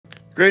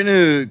Great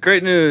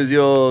news, you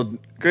old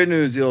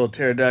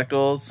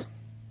pterodactyls.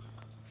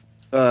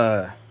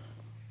 I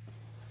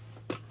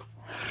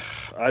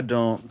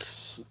don't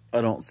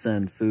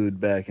send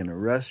food back in a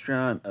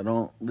restaurant. I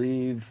don't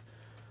leave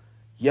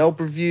Yelp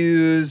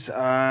reviews.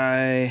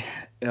 I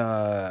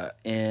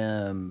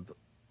am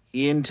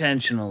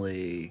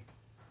intentionally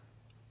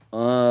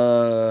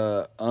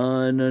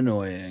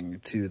unannoying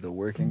to the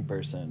working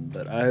person,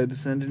 but I had to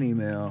send an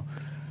email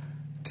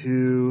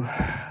to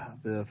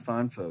the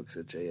fine folks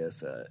at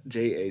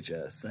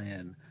JHS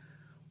saying,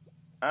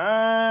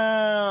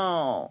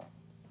 "Oh,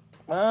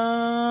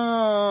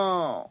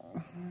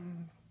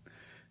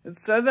 it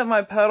said that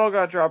my pedal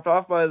got dropped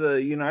off by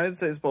the United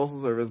States Postal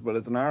Service, but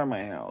it's not at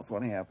my house.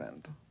 What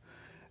happened?"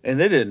 And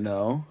they didn't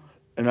know,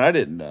 and I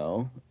didn't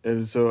know,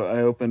 and so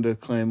I opened a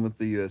claim with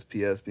the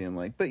USPS, being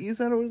like, "But you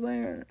said it was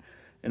there,"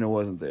 and it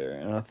wasn't there.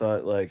 And I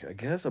thought, like, I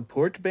guess a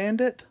porch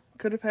bandit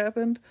could have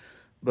happened,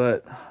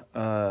 but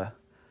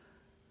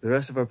the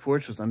rest of our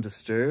porch was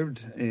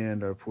undisturbed,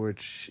 and our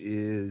porch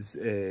is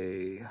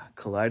a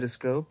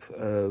kaleidoscope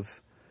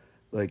of,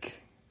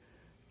 like,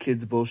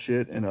 kids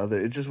bullshit and other.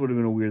 It just would have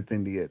been a weird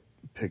thing to get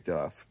picked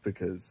off,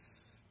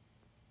 because,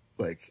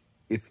 like,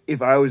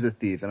 if I was a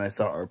thief and I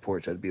saw our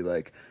porch, I'd be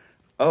like,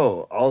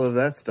 oh, all of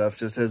that stuff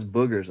just has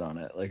boogers on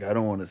it. Like, I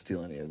don't want to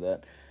steal any of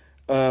that.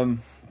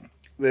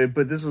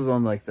 But this was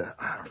on, like,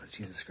 I don't know,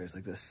 Jesus Christ,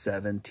 like the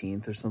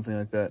 17th or something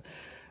like that.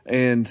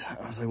 And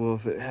I was like, well,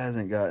 if it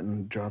hasn't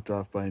gotten dropped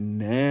off by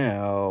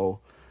now,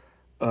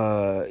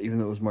 even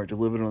though it was marked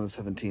delivered on the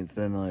 17th,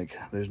 then, like,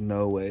 there's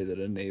no way that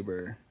it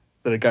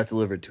got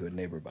delivered to a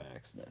neighbor by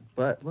accident.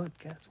 But look,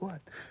 guess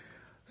what?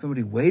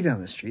 Somebody way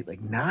down the street,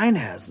 like 9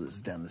 houses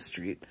down the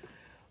street,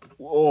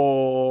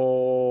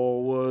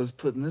 was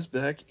putting this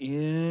back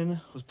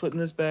in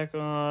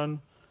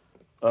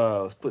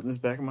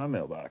my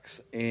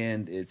mailbox.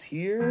 And it's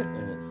here,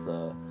 and it's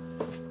the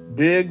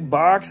big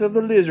box of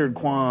the lizard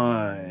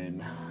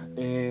twine,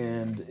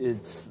 and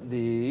it's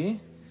the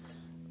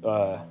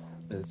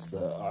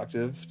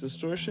octave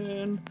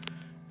distortion,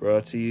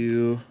 brought to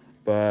you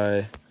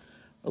by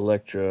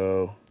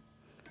Electro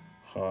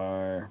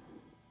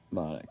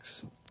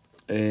Harmonics.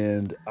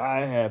 And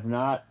I have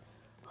not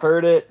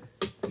heard it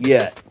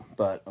yet,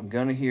 but I'm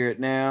gonna hear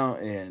it now,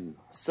 and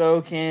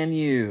so can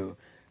you.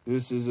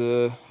 This is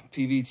a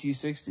Peavey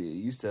T-60. It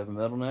used to have a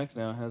metal neck,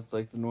 now it has,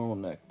 like, the normal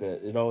neck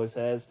that it always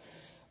has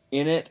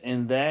in it,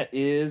 and that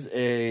is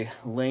a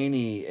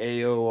Laney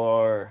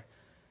AOR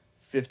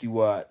 50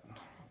 watt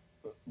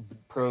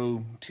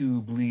Pro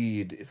 2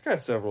 bleed. It's got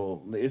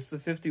several. It's the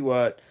 50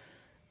 watt.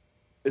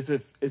 It's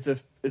a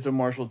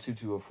Marshall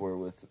 2204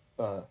 with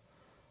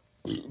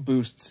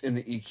boosts in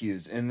the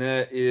EQs, and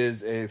that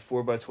is a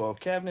 4x12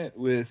 cabinet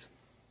with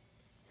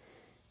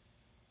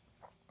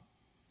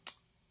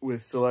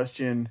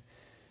Celestion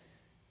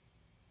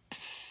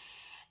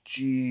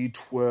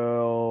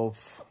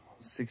G12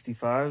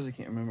 65s. I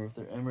can't remember if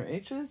they're M or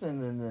H's,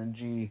 and then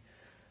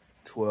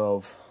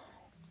G12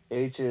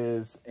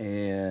 H's.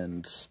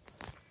 And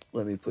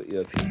let me put you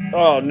up here.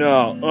 Oh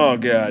no! Oh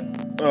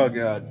god! Oh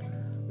god!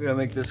 We gotta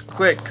make this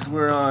quick because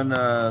we're on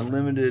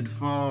limited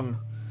phone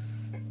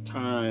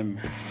time.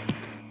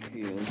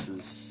 Yeah, this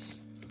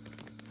is.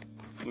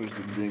 Where's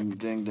the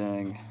ding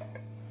dang?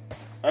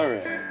 All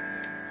right.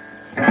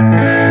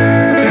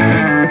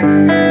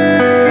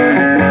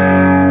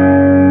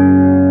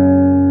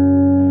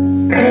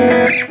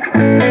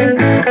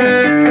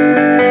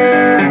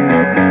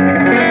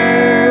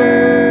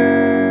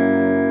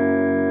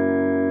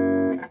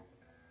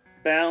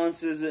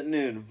 Balance is at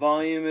noon.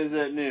 Volume is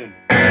at noon.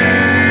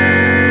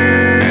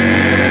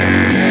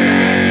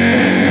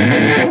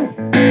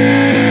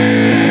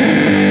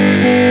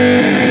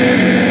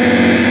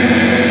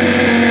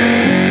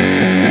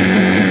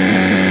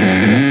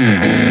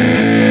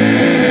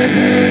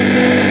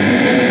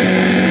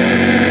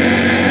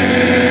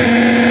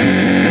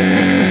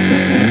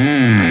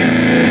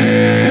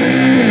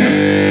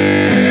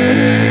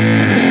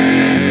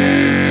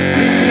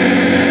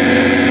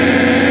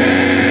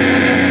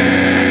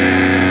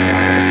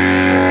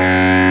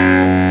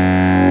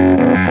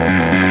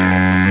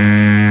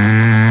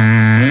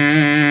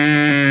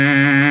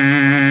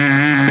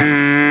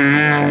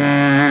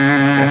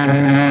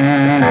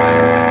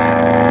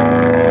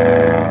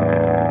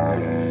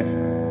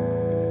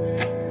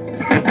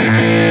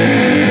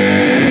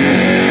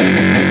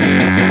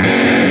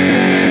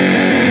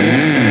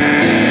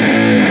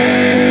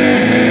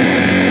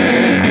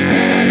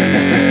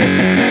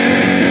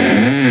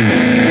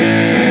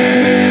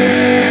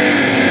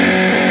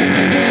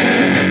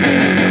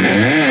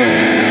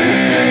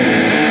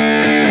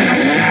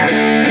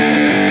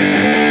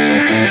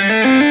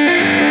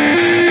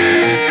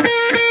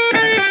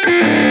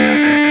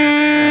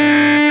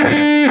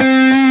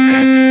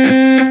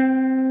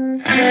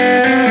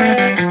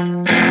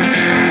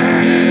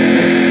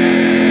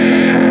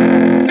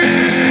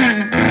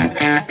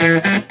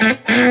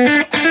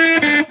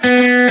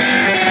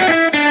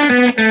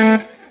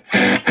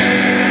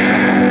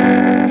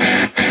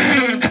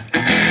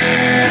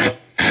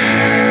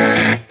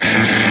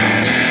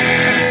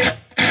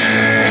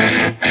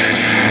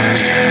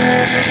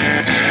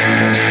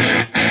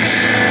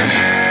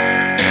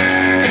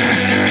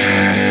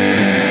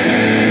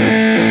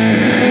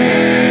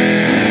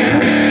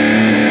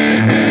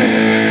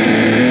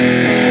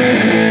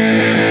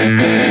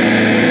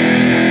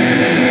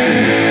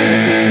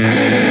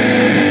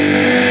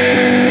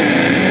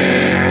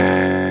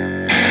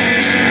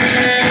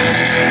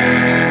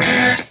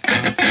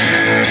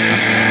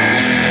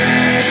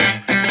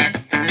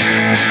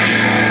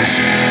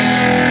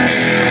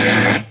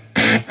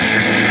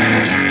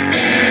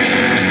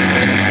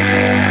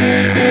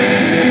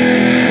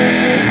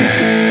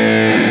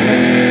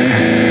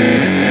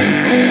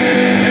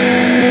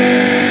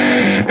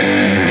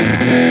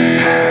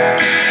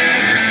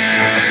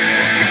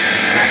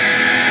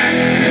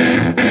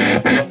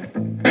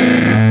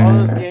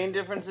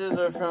 differences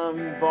are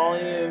from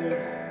volume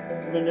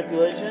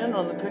manipulation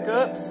on the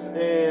pickups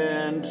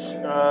and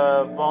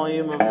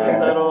volume of the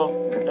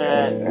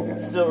pedal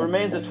still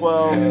remains at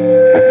 12.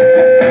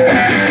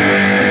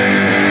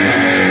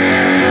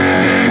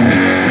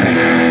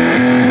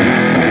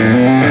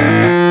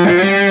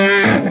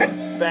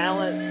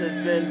 Balance has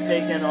been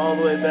taken all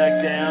the way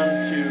back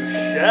down to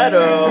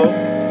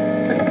shadow.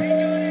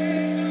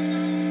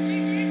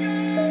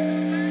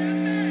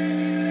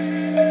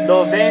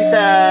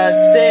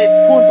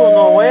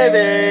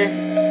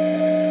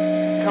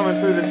 96.9 coming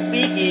through the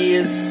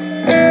speakies.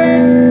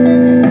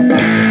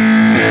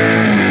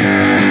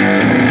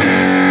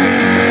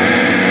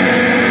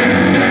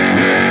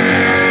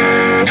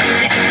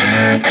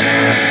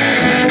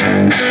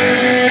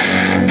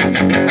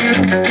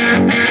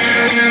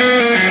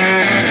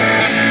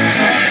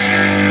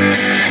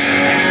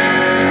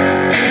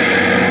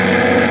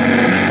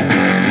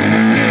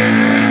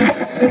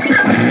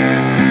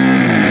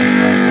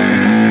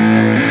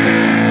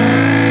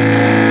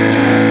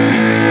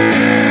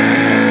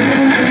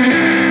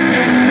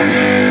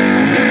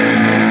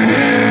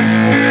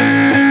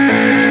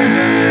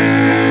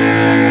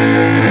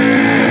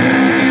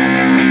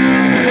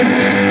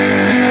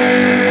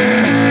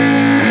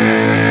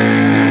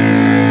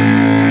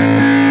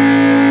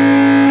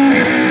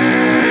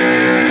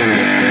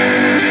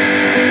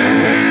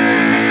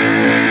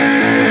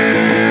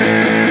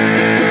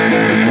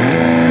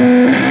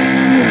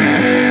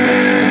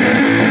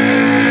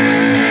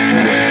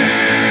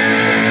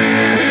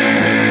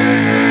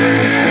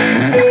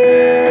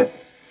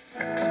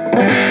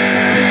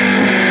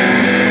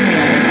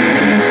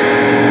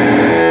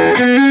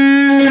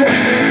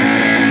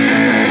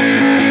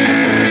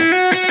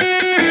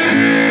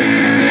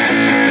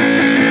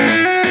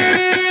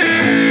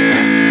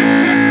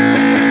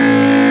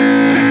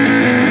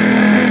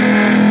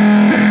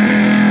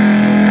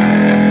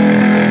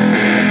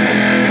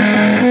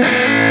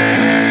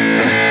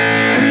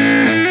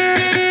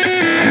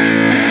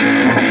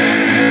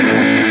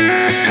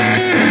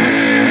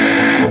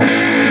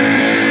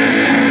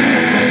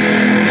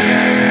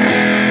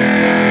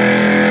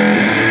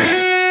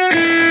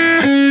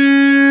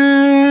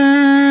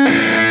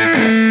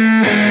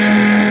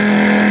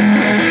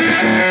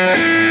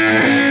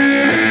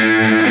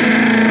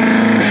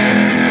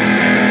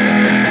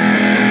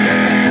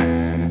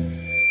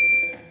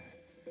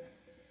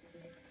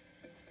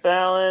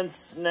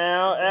 Balance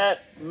now at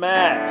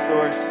max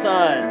or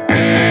sun.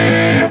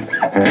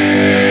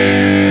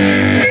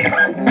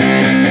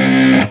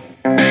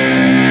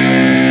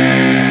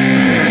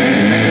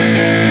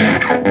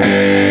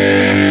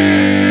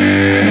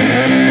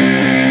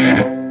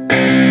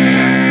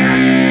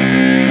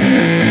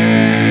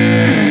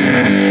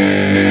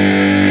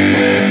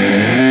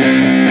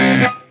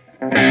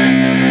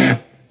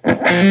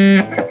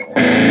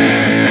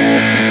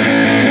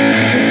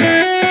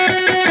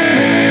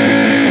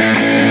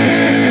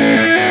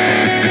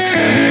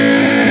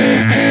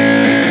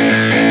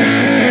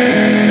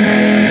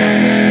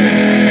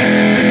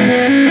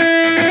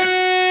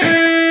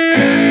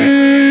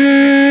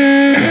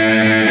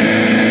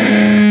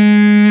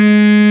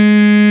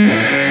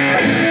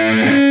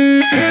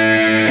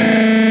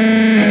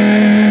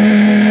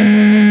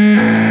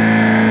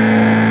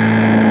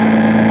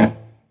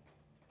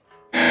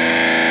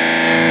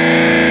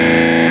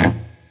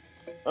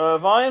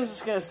 Volume's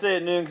just going to stay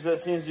at noon because that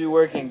seems to be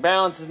working.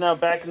 Balance is now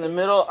back in the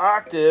middle.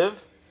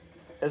 Octave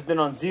has been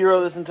on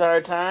 0 this entire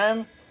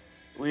time.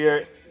 We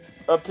are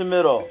up to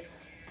middle.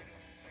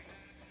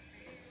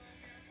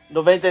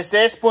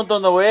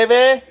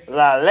 96.9,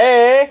 la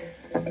ley,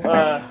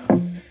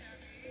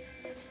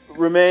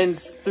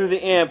 remains through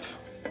the amp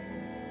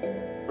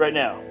right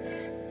now.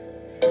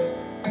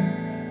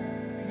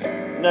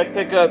 Neck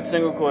pickup,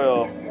 single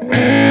coil.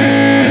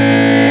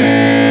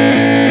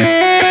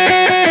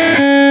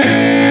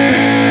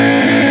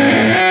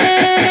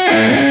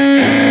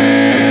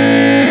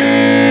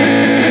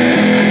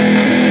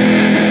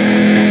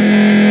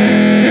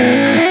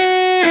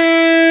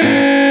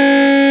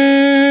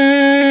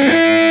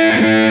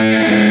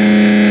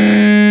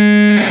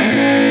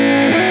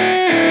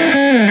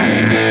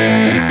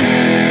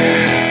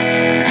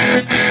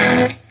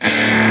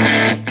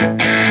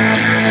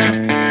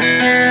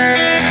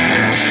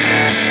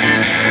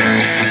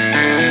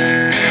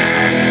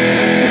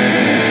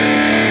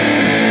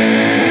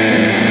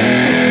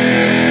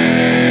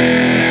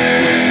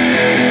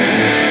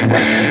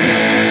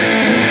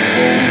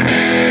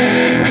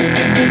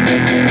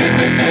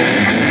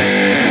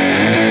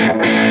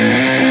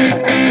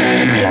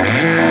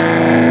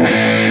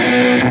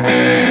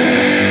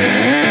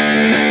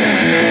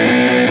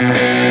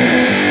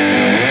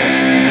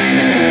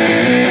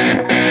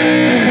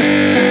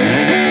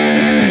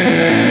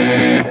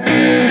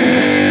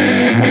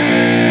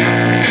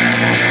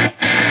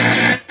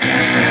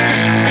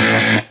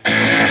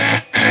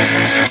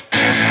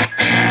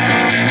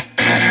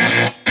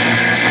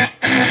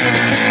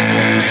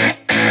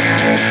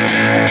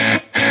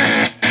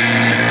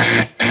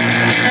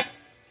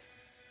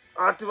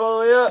 Octave all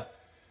the way up.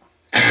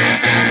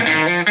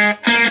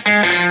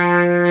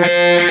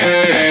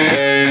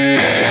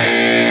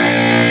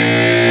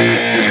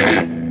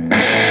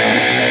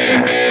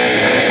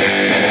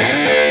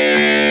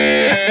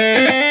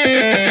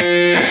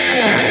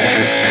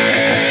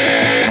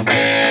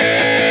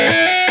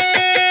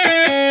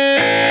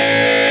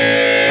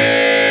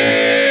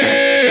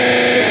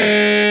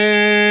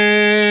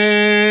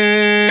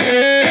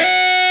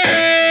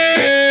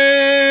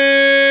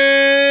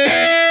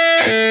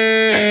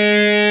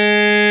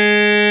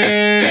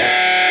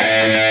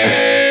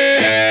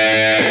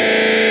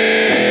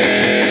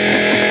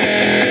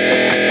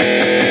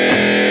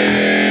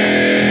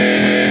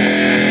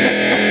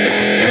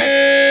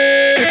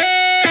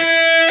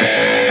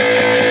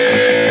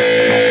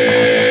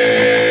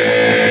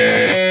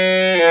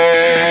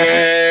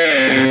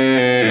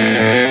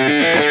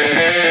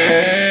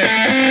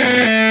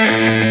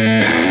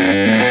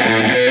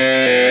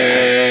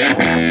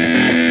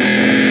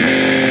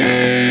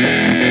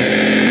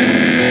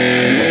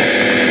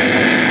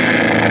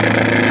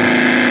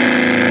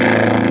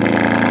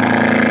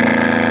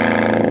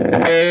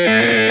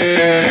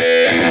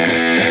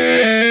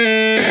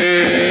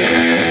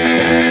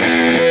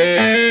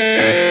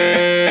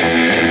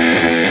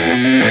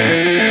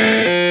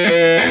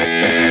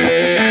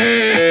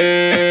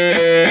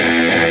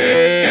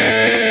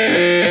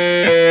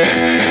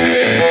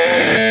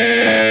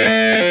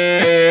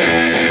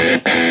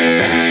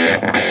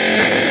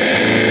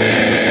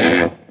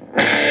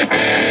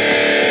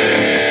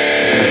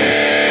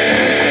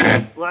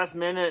 last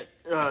minute,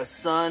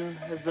 sun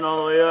has been all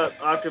the way up.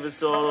 Octave is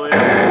still all the way up.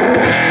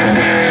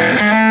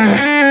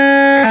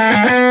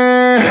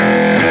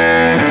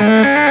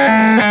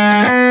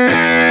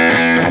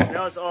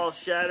 Now it's all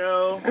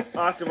shadow,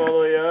 octave all the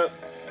way up.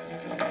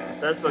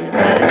 That's fucking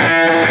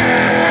sick.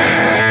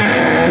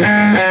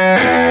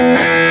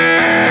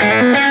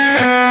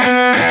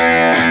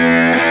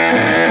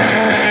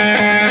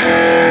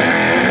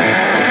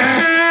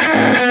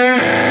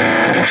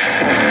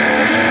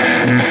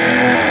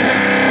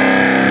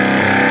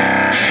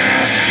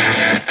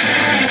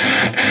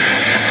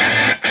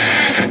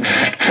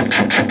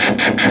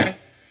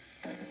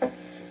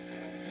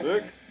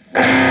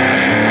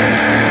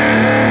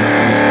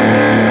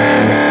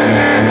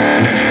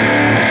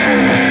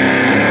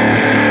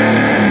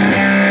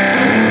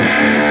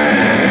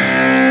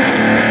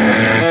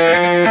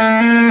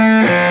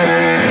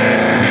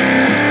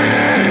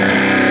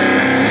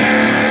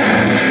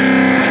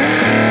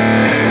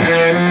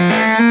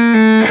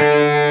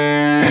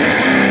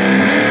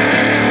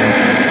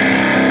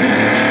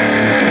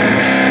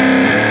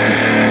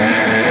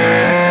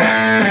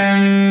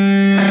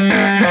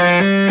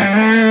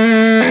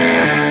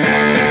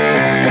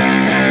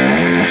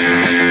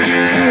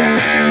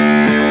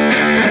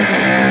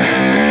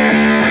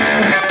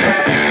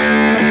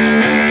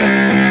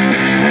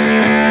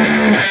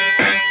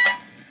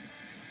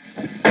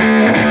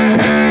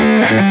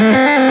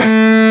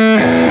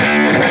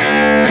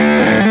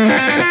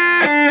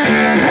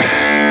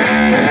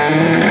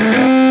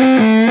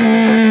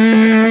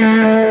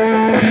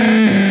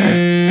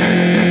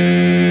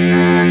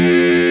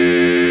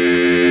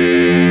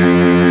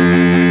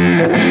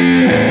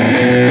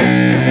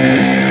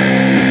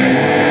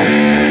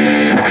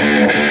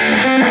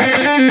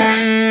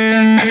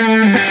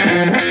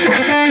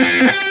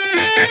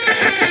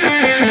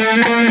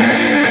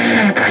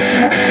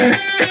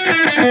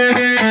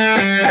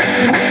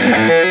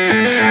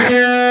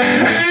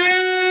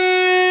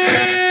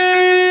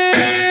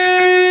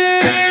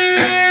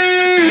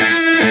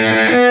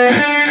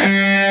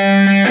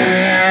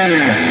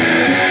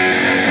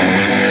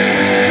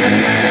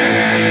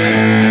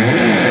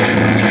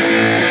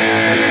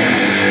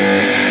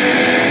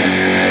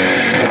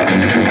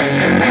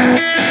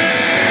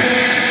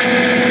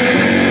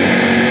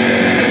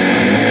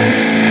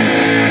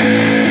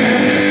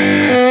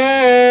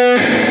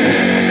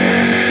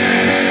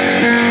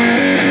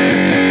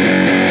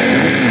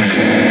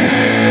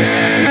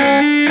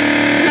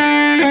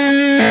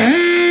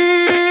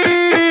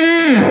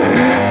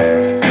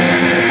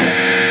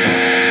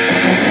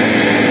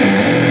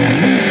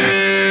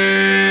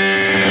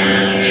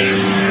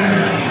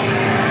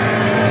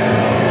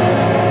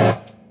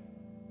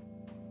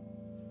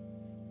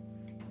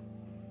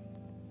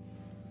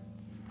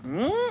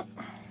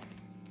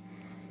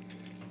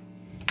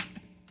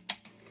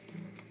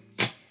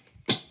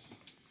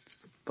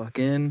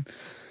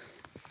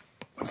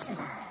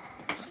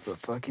 It's the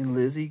fucking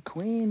Lizzie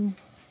Queen.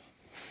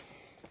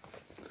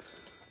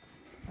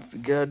 It's the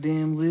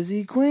goddamn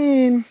Lizzie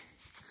Queen.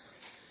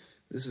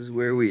 This is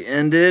where we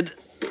ended.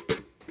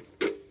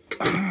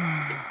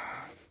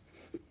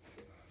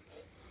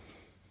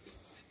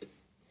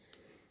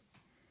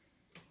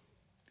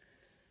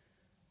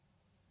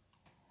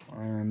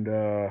 And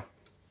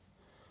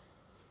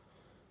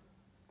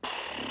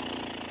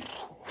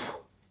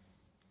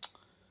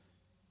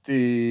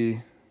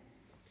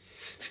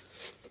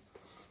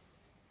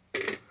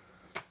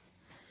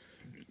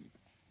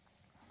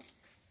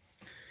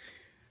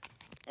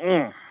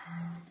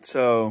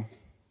so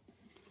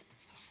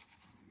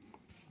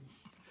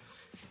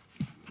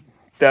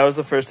that was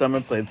the first time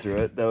I played through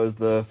it. That was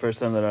the first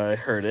time that I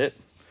heard it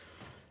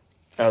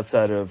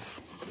outside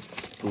of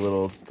the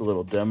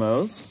little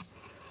demos.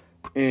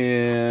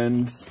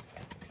 And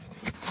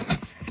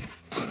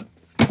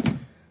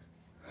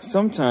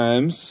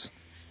sometimes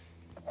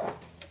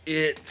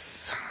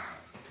it's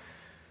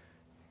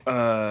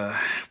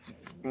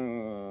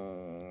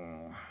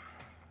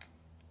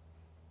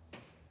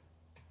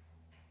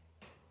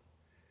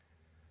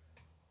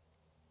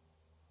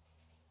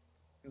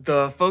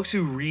the folks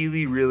who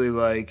really, really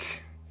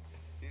like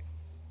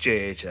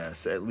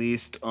JHS, at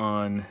least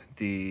on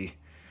the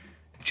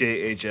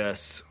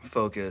JHS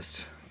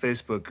focused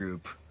Facebook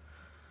group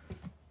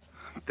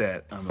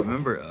that I'm a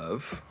member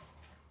of,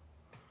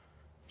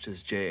 which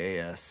is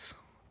JAS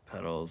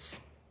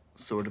Pedals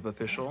sort of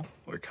official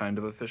or kind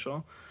of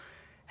official,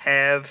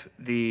 have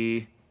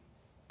the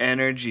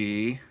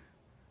energy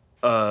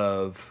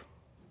of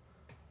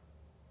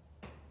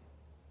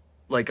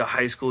like a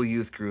high school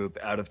youth group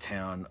out of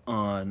town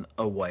on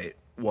a white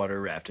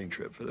water rafting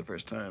trip for the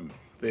first time.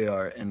 They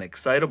are an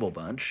excitable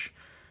bunch,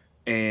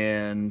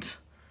 and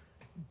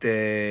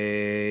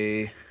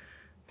they,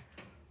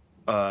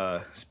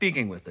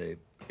 speaking with a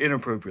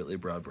inappropriately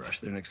broad brush,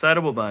 they're an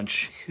excitable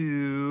bunch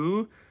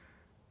who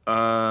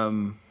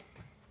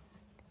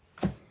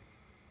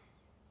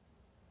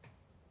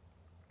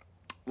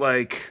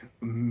like,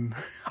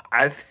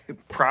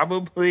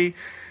 probably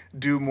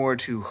do more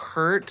to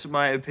hurt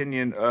my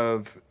opinion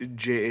of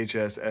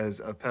JHS as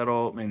a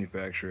pedal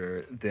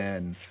manufacturer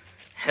than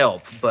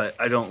help, but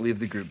I don't leave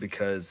the group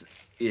because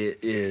it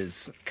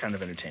is kind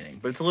of entertaining.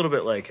 But it's a little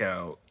bit like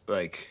how,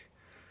 like,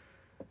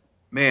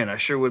 man, I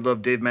sure would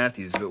love Dave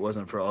Matthews if it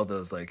wasn't for all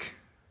those, like,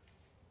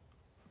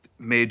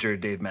 major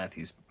Dave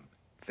Matthews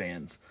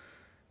fans.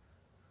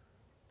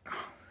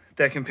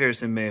 That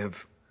comparison may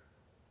have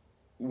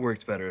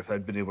worked better if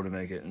I'd been able to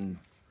make it in,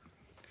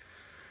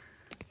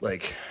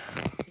 like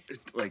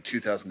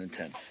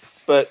 2010.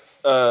 But,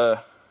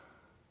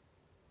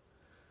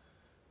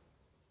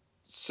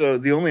 so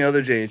the only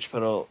other JH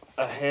pedal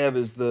I have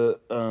is the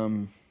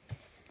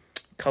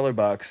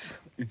Colorbox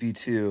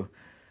V2,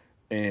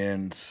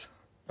 and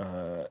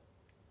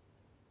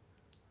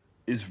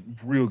is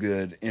real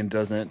good and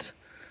doesn't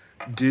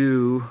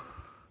do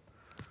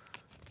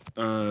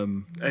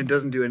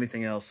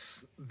anything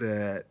else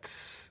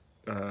that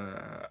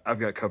I've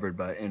got covered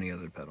by any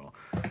other pedal.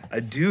 I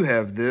do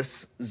have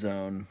this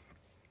zone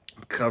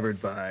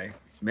covered by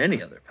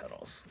many other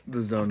pedals,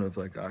 the zone of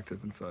like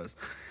octave and fuzz,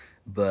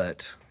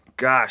 but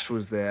gosh,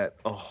 was that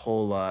a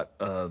whole lot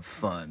of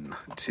fun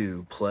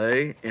to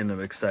play, and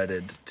I'm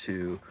excited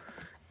to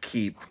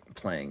keep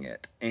playing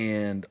it.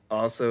 And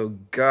also,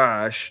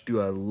 gosh,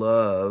 do I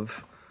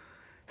love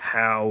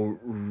how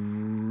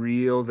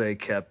real they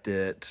kept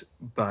it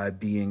by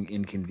being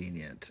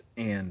inconvenient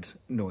and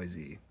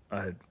noisy.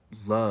 I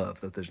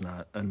love that there's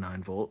not a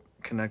 9-volt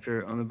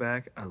connector on the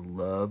back. I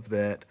love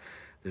that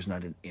there's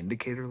not an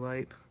indicator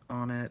light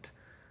on it.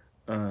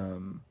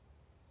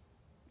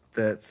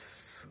 That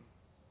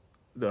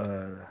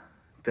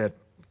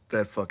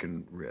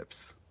fucking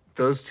rips.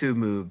 Those two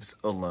moves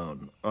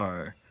alone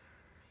are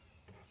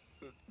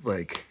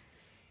like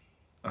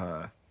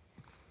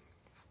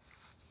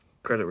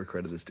credit where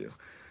credit is due.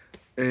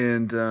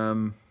 And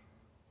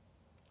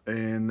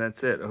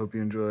that's it. I hope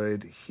you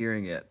enjoyed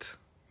hearing it,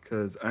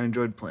 because I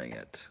enjoyed playing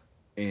it.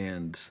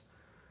 And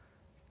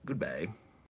goodbye.